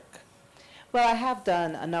engaged work. Well, I have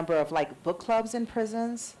done a number of book clubs in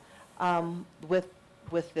prisons with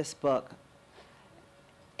this book.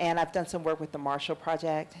 And I've done some work with the Marshall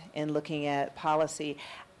Project in looking at policy.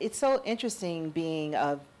 It's so interesting being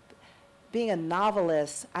a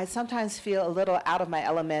novelist. I sometimes feel a little out of my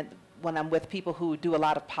element when I'm with people who do a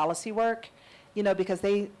lot of policy work, because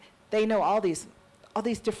they know all these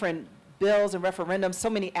different bills and referendums, so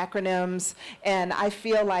many acronyms, and I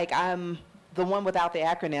feel like I'm the one without the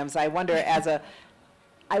acronyms. I wonder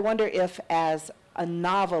if as a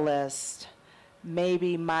novelist,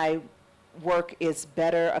 maybe my work is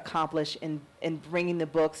better accomplished in bringing the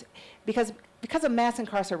books, because of mass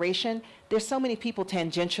incarceration, there's so many people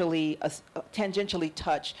tangentially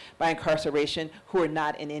touched by incarceration who are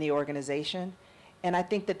not in any organization. And I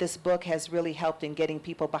think that this book has really helped in getting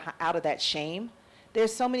people out of that shame.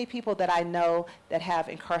 There's so many people that I know that have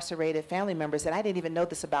incarcerated family members, and I didn't even know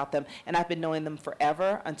this about them, and I've been knowing them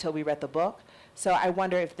forever until we read the book. So I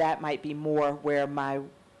wonder if that might be more where my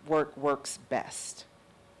work works best.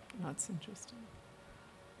 That's interesting.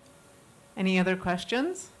 Any other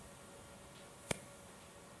questions?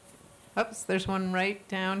 Oops, there's one right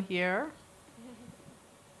down here.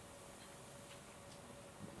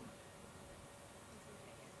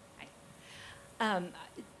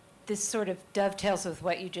 This sort of dovetails with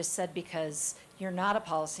what you just said, because you're not a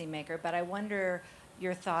policymaker, but I wonder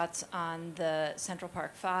your thoughts on the Central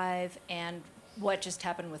Park Five and what just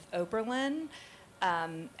happened with Oberlin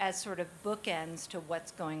as sort of bookends to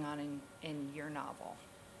what's going on in your novel.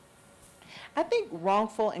 I think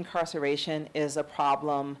wrongful incarceration is a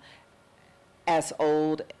problem as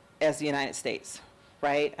old as the United States,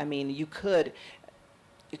 right? I mean, you could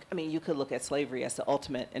look at slavery as the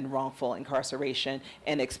ultimate in wrongful incarceration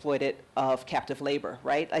and exploited of captive labor,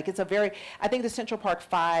 right? I think the Central Park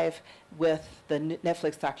Five with the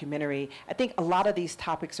Netflix documentary, I think a lot of these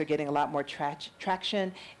topics are getting a lot more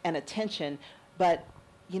traction and attention, but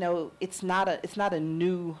it's not a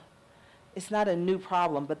new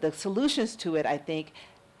problem, but the solutions to it, I think,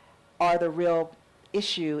 are the real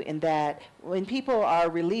issue, in that when people are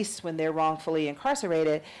released when they're wrongfully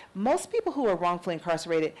incarcerated, most people who are wrongfully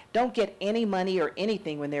incarcerated don't get any money or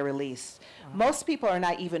anything when they're released. Most people are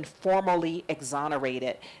not even formally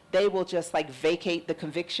exonerated. They will just like vacate the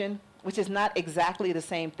conviction, which is not exactly the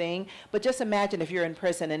same thing. But just imagine if you're in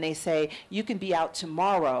prison and they say, you can be out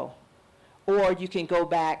tomorrow, or you can go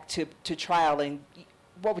back to trial, and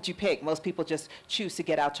what would you pick? Most people just choose to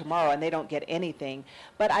get out tomorrow, and they don't get anything.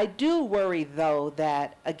 But I do worry, though,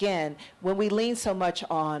 that, again, when we lean so much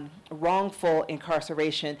on wrongful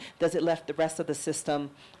incarceration, does it let the rest of the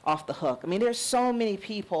system off the hook? I mean, there's so many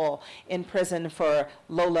people in prison for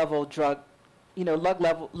low-level drug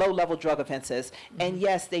offenses. And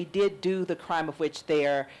yes, they did do the crime of which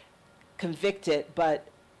they're convicted, but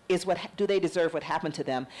do they deserve what happened to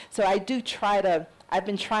them? So I've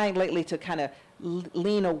been trying lately to kind of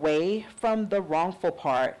lean away from the wrongful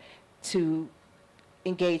part to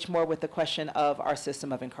engage more with the question of our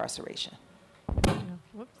system of incarceration.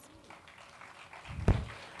 Whoops.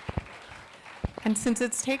 And since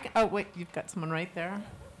it's oh wait, you've got someone right there.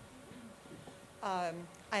 I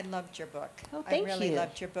loved your book. Oh, thank I really you.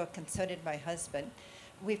 loved your book, and so did my husband.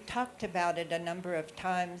 We've talked about it a number of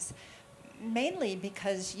times, mainly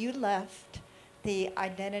because you left the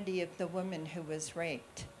identity of the woman who was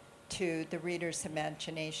raped to the reader's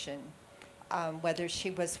imagination. Whether she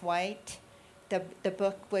was white, the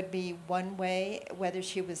book would be one way. Whether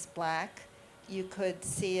she was black, you could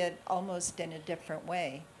see it almost in a different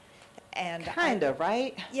way. And Kind of,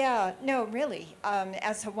 right? yeah, no, really.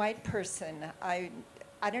 As a white person, I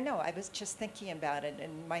don't know. I was just thinking about it,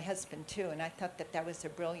 and my husband too, and I thought that was a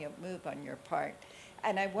brilliant move on your part.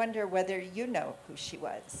 And I wonder whether you know who she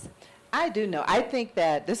was. I do know. I think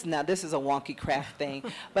that this is a wonky craft thing,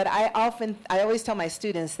 but I always tell my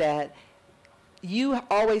students that you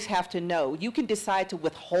always have to know. You can decide to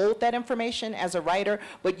withhold that information as a writer,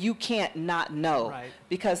 but you can't not know. Right.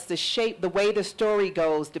 Because the way the story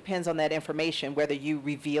goes depends on that information, whether you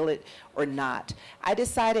reveal it or not. I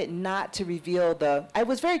decided not to reveal I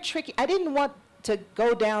was very tricky. I didn't want to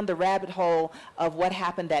go down the rabbit hole of what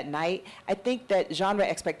happened that night. I think that genre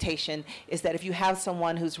expectation is that if you have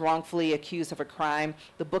someone who's wrongfully accused of a crime,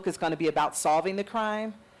 the book is going to be about solving the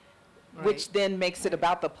crime, which Right. then makes it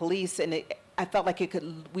about the police, and I felt like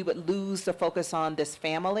we would lose the focus on this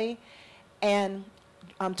family. And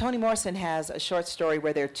Toni Morrison has a short story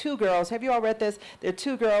where there are two girls. Have you all read this? There are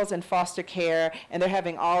two girls in foster care, and they're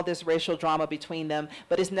having all this racial drama between them,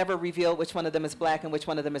 but it's never revealed which one of them is black and which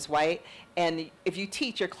one of them is white. And if you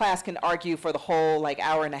teach, your class can argue for the whole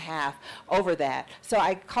hour and a half over that. So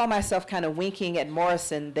I call myself kind of winking at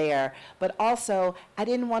Morrison there, but also I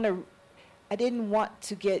didn't want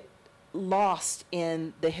to get lost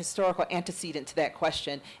in the historical antecedent to that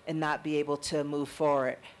question and not be able to move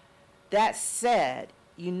forward. That said,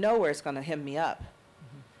 you know where it's going to hem me up.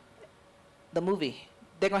 The movie.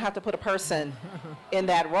 They're going to have to put a person in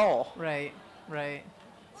that role. Right.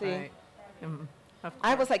 See? Right. Of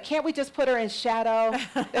I was like, can't we just put her in shadow?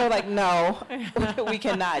 They were like, no, we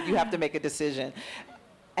cannot. You have to make a decision.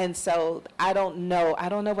 And so I don't know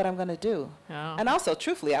what I'm going to do. Oh. And also,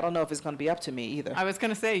 truthfully, I don't know if it's going to be up to me either. I was going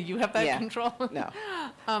to say, you have that Yeah. control. No.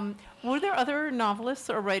 Were there other novelists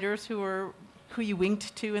or writers who you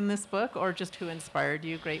winked to in this book, or just who inspired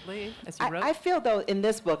you greatly as you wrote? I feel, though, in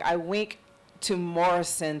this book, I wink to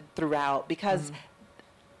Morrison throughout, because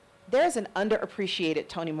there's an underappreciated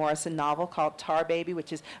Toni Morrison novel called Tar Baby,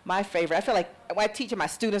 which is my favorite. I feel like when I teach it, my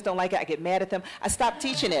students don't like it. I get mad at them. I stopped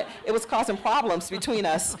teaching it. It was causing problems between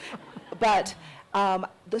us. But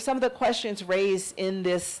some of the questions raised in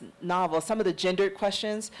this novel, some of the gendered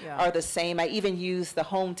questions are the same. I even use the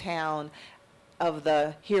hometown of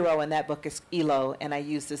the hero in that book is Elo, and I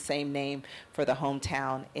use the same name for the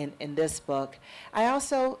hometown in this book.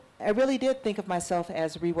 I really did think of myself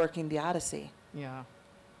as reworking the Odyssey. Yeah.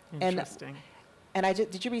 And- Interesting. And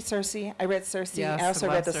did you read Circe? I read Circe. Yes, I also I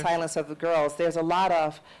read love The Circe. Silence of the Girls. There's a lot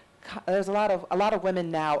of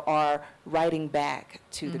women now are writing back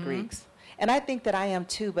to the Greeks. And I think that I am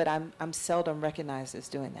too, but I'm seldom recognized as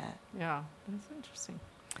doing that. Yeah, that's interesting.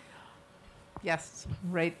 Yes,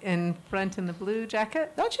 right in front in the blue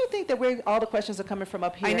jacket. Don't you think that all the questions are coming from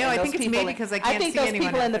up here? I know, and I those think it's people me because I can't think see those anyone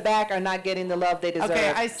people in the else. back are not getting the love they deserve.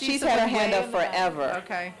 Okay, I see She's had her someone hand way up in the back. forever.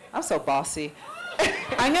 Okay. I'm so bossy.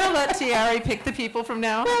 I'm going to let Tiari pick the people from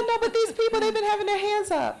now. Well, no, but these people, they've been having their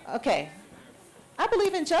hands up. Okay. I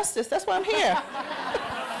believe in justice. That's why I'm here.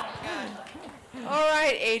 All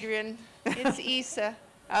right, Adrian, it's Issa.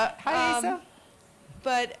 Hi, Asa.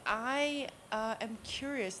 But I am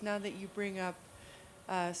curious now that you bring up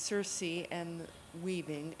Circe and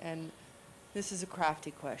weaving, and this is a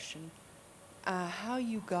crafty question, how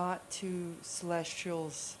you got to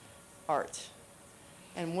Celestial's art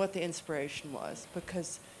and what the inspiration was,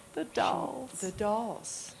 because The dolls. the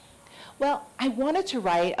dolls. Well, I wanted to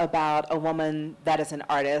write about a woman that is an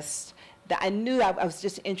artist that I knew I was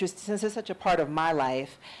just interested, since it's such a part of my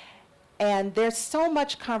life. And there's so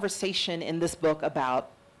much conversation in this book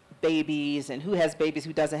about babies and who has babies,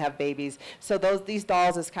 who doesn't have babies. So these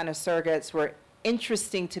dolls as kind of surrogates were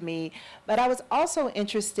interesting to me. But I was also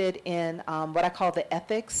interested in what I call the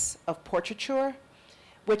ethics of portraiture,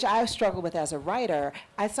 which I struggle with as a writer.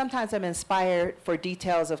 I sometimes am inspired for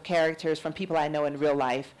details of characters from people I know in real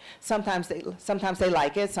life. Sometimes they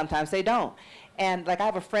like it, sometimes they don't. And like I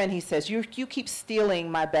have a friend, he says, you keep stealing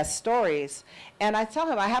my best stories. And I tell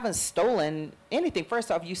him I haven't stolen anything. First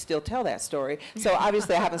off, you still tell that story. So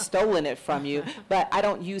obviously I haven't stolen it from you, but I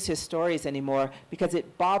don't use his stories anymore because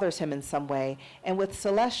it bothers him in some way. And with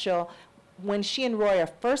Celestial, when she and Roy are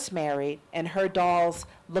first married and her dolls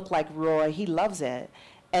look like Roy, he loves it.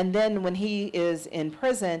 And then when he is in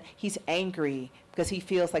prison, he's angry because he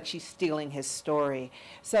feels like she's stealing his story.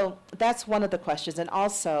 So that's one of the questions. And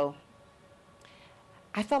also,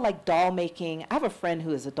 I felt like doll making, I have a friend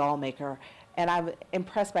who is a doll maker, and I'm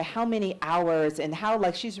impressed by how many hours and how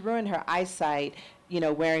like she's ruined her eyesight,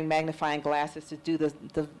 wearing magnifying glasses to do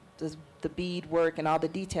the bead work and all the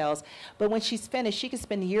details. But when she's finished, she can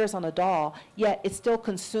spend years on a doll, yet it's still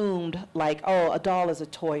consumed like, oh, a doll is a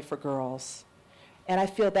toy for girls. And I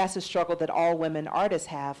feel that's a struggle that all women artists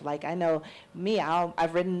have. Like, I know me,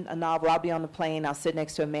 I've written a novel, I'll be on the plane, I'll sit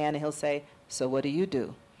next to a man, and he'll say, so what do you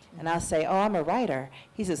do? And I'll say, oh, I'm a writer.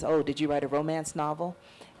 He says, oh, did you write a romance novel?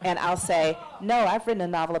 And I'll say, no, I've written a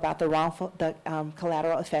novel about the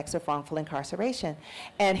collateral effects of wrongful incarceration.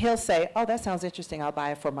 And he'll say, oh, that sounds interesting, I'll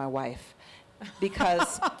buy it for my wife.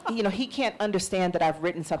 Because, he can't understand that I've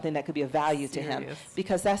written something that could be of value to him.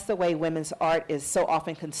 Because that's the way women's art is so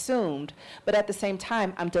often consumed. But at the same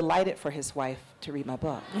time, I'm delighted for his wife to read my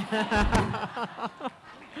book.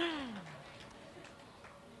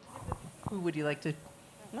 Who would you like to?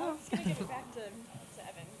 No. I was going to give it back to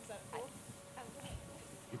Evan. Is that cool?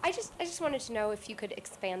 I just wanted to know if you could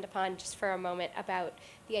expand upon, just for a moment, about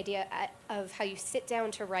the idea of how you sit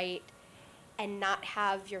down to write and not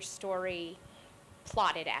have your story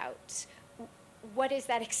plotted out. What is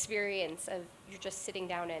that experience of you're just sitting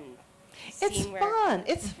down and seeing It's where... fun.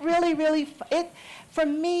 It's really, really fun. For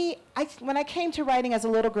me, when I came to writing as a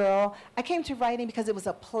little girl, I came to writing because it was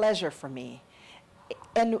a pleasure for me.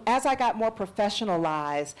 And as I got more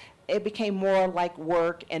professionalized, it became more like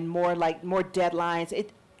work and more deadlines.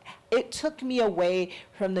 It took me away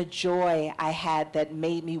from the joy I had that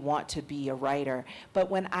made me want to be a writer. But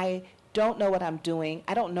when I don't know what I'm doing,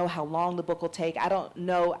 I don't know how long the book will take, I don't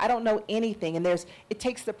know anything, and it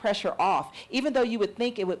takes the pressure off. Even though you would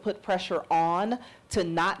think it would put pressure on to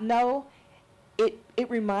not know, it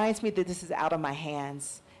reminds me that this is out of my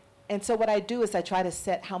hands. And so what I do is I try to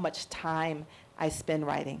set how much time I spend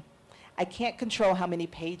writing. I can't control how many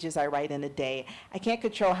pages I write in a day. I can't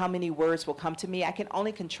control how many words will come to me. I can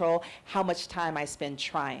only control how much time I spend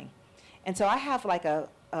trying. And so I have like a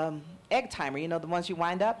egg timer, the ones you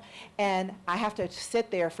wind up, and I have to sit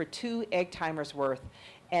there for 2 egg timers worth.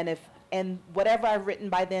 And whatever I've written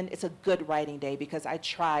by then, it's a good writing day because I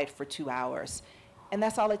tried for 2 hours. And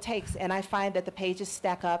that's all it takes. And I find that the pages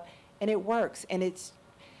stack up and it works. And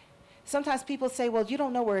sometimes people say, well, you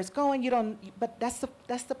don't know where it's going, but that's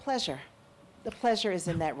the pleasure. The pleasure is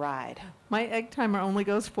in that ride. My egg timer only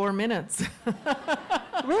goes 4 minutes.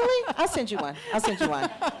 Really? I'll send you one.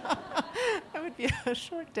 That would be a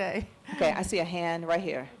short day. Okay, I see a hand right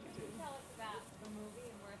here.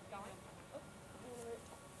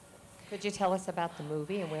 Could you tell us about the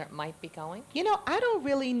movie and where it might be going? I don't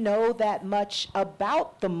really know that much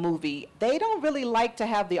about the movie. They don't really like to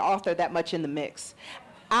have the author that much in the mix.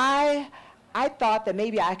 I thought that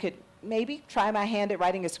maybe I could try my hand at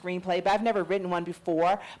writing a screenplay, but I've never written one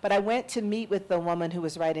before. But I went to meet with the woman who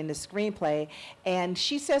was writing the screenplay, and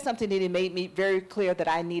she said something that made me very clear that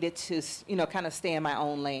I needed to, kind of stay in my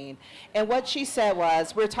own lane. And what she said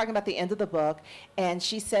was, we were talking about the end of the book, and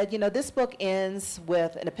she said, this book ends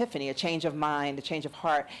with an epiphany, a change of mind, a change of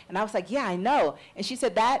heart. And I was like, yeah, I know. And she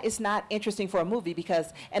said, that is not interesting for a movie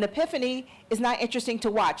because an epiphany is not interesting to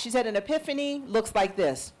watch. She said, an epiphany looks like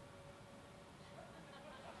this.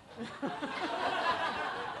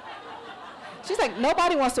 She's like,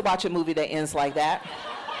 nobody wants to watch a movie that ends like that.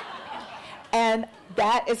 And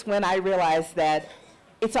that is when I realized that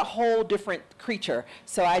it's a whole different creature.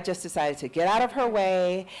 So I just decided to get out of her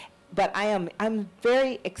way but I'm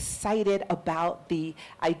very excited about the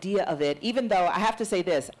idea of it, even though I have to say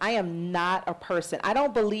this, I am not a person, I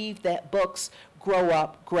don't believe that books grow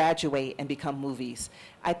up, graduate, and become movies.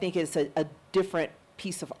 I think it's a different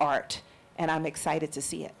piece of art, and I'm excited to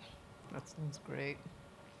see it. That sounds great.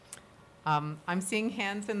 I'm seeing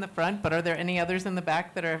hands in the front, but are there any others in the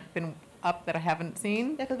back that have been up that I haven't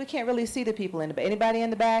seen? Yeah, because we can't really see the people in the back. Anybody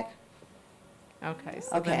in the back? Okay,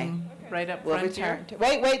 so Okay. then right up We'll front here.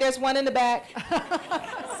 return. Wait, there's one in the back.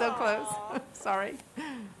 So close. Sorry.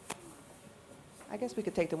 I guess we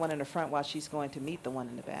could take the one in the front while she's going to meet the one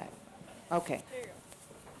in the back. Okay.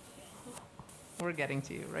 We're getting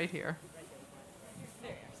to you right here.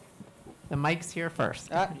 The mic's here first.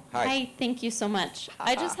 Hi, thank you so much.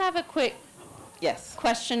 I just have a quick Yes.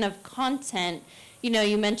 question of content. You know,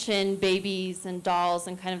 you mentioned babies and dolls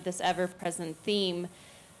and kind of this ever-present theme.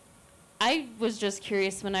 I was just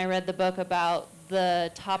curious when I read the book about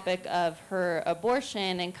the topic of her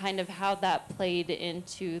abortion and kind of how that played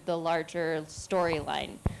into the larger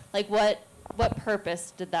storyline. Like, what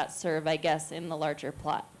purpose did that serve, I guess, in the larger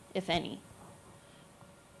plot, if any?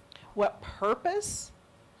 What purpose?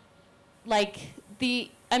 Like,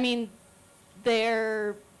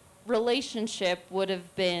 their relationship would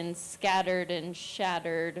have been scattered and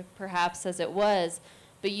shattered, perhaps, as it was,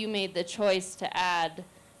 but you made the choice to add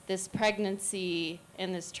this pregnancy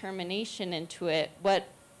and this termination into it. What,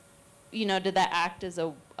 did that act as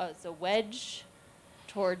a wedge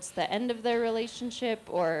towards the end of their relationship,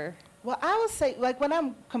 or? Well, I would say, like, when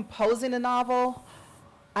I'm composing a novel,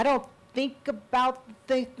 I don't think about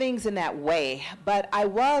the things in that way, but I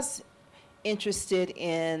was interested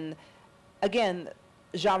in, again,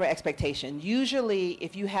 genre expectation. Usually,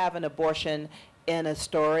 if you have an abortion in a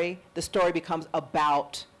story, the story becomes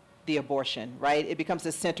about the abortion, right? It becomes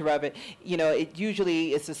the center of it. It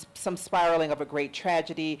usually is some spiraling of a great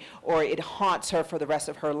tragedy, or it haunts her for the rest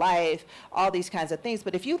of her life, all these kinds of things.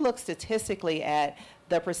 But if you look statistically at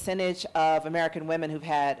the percentage of American women who've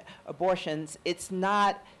had abortions, it's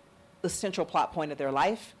not the central plot point of their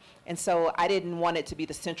life. And so I didn't want it to be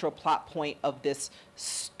the central plot point of this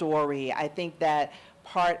story. I think that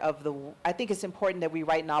I think it's important that we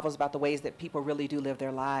write novels about the ways that people really do live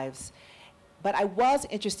their lives. But I was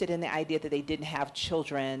interested in the idea that they didn't have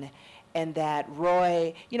children, and that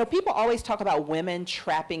Roy, people always talk about women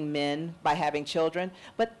trapping men by having children,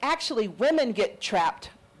 but actually women get trapped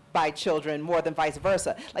by children more than vice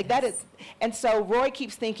versa. Like that is, and so Roy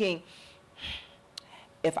keeps thinking,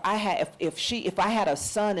 if I had a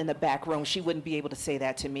son in the back room, she wouldn't be able to say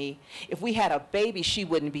that to me. If we had a baby, she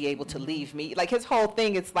wouldn't be able to leave me. Like his whole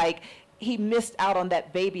thing is like he missed out on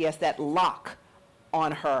that baby as that lock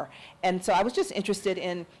on her. And so I was just interested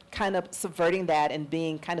in kind of subverting that and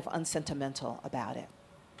being kind of unsentimental about it.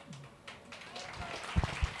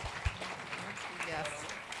 Yes.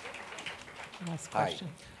 Last Hi. question.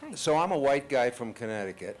 So I'm a white guy from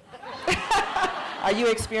Connecticut Are you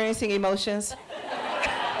experiencing emotions?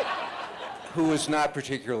 who is not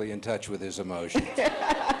particularly in touch with his emotions.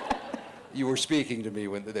 You were speaking to me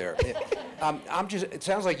when there. It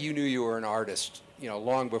sounds like you knew you were an artist,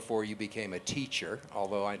 long before you became a teacher,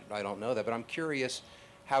 although I don't know that, but I'm curious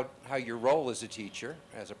how your role as a teacher,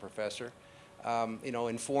 as a professor,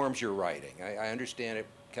 informs your writing. I understand it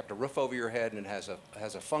kept a roof over your head and it has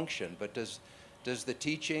a function, but does the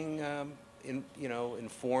teaching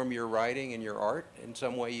inform your writing and your art in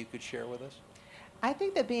some way you could share with us? I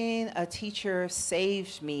think that being a teacher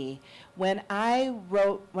saved me. When I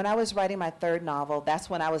was writing my third novel, that's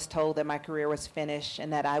when I was told that my career was finished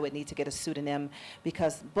and that I would need to get a pseudonym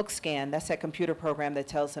because BookScan, that's that computer program that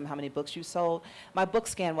tells them how many books you sold, my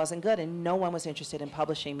BookScan wasn't good and no one was interested in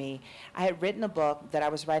publishing me. I had written a book that I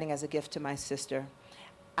was writing as a gift to my sister.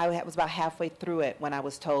 I was about halfway through it when I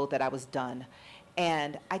was told that I was done.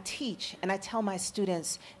 And I teach, and I tell my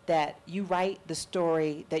students that you write the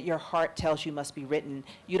story that your heart tells you must be written.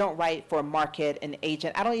 You don't write for a market, an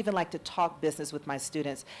agent. I don't even like to talk business with my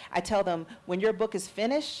students. I tell them, when your book is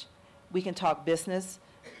finished, we can talk business,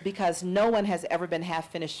 because no one has ever been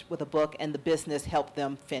half finished with a book and the business helped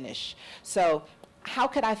them finish. So how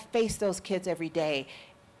could I face those kids every day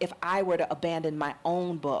if I were to abandon my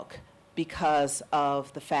own book because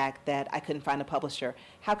of the fact that I couldn't find a publisher?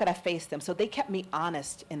 How could I face them? So they kept me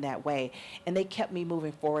honest in that way, and they kept me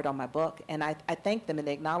moving forward on my book. And I thank them in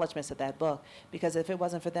the acknowledgments of that book, because if it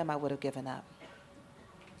wasn't for them, I would have given up.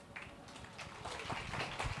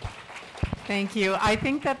 Thank you. I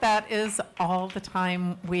think that is all the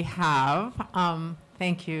time we have.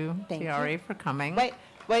 Thank you, Tiare, for coming.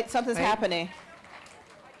 Wait, something's happening.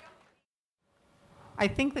 I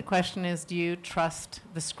think the question is, do you trust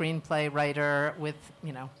the screenplay writer with,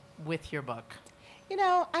 with your book? You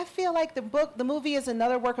know, I feel like the movie is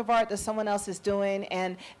another work of art that someone else is doing,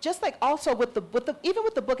 and just like also even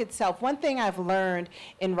with the book itself, one thing I've learned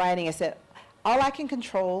in writing is that all I can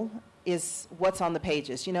control is what's on the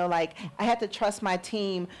pages. You know, like I had to trust my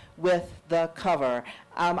team with the cover.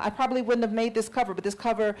 I probably wouldn't have made this cover, but this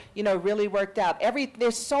cover, you know, really worked out.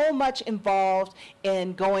 There's so much involved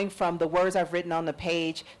in going from the words I've written on the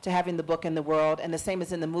page to having the book in the world, and the same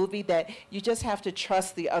as in the movie, that you just have to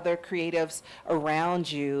trust the other creatives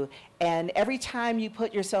around you. And every time you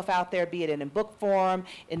put yourself out there, be it in book form,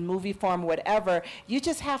 in movie form, whatever, you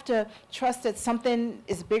just have to trust that something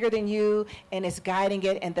is bigger than you and is guiding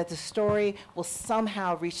it, and that the story will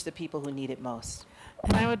somehow reach the people who need it most.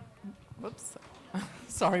 And I would, whoops,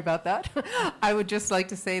 sorry about that. I would just like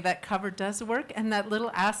to say that cover does work, and that little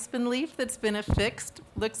aspen leaf that's been affixed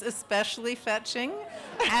looks especially fetching.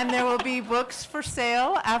 And there will be books for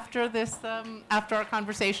sale after this, after our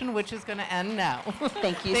conversation, which is going to end now.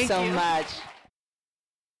 Thank you so much.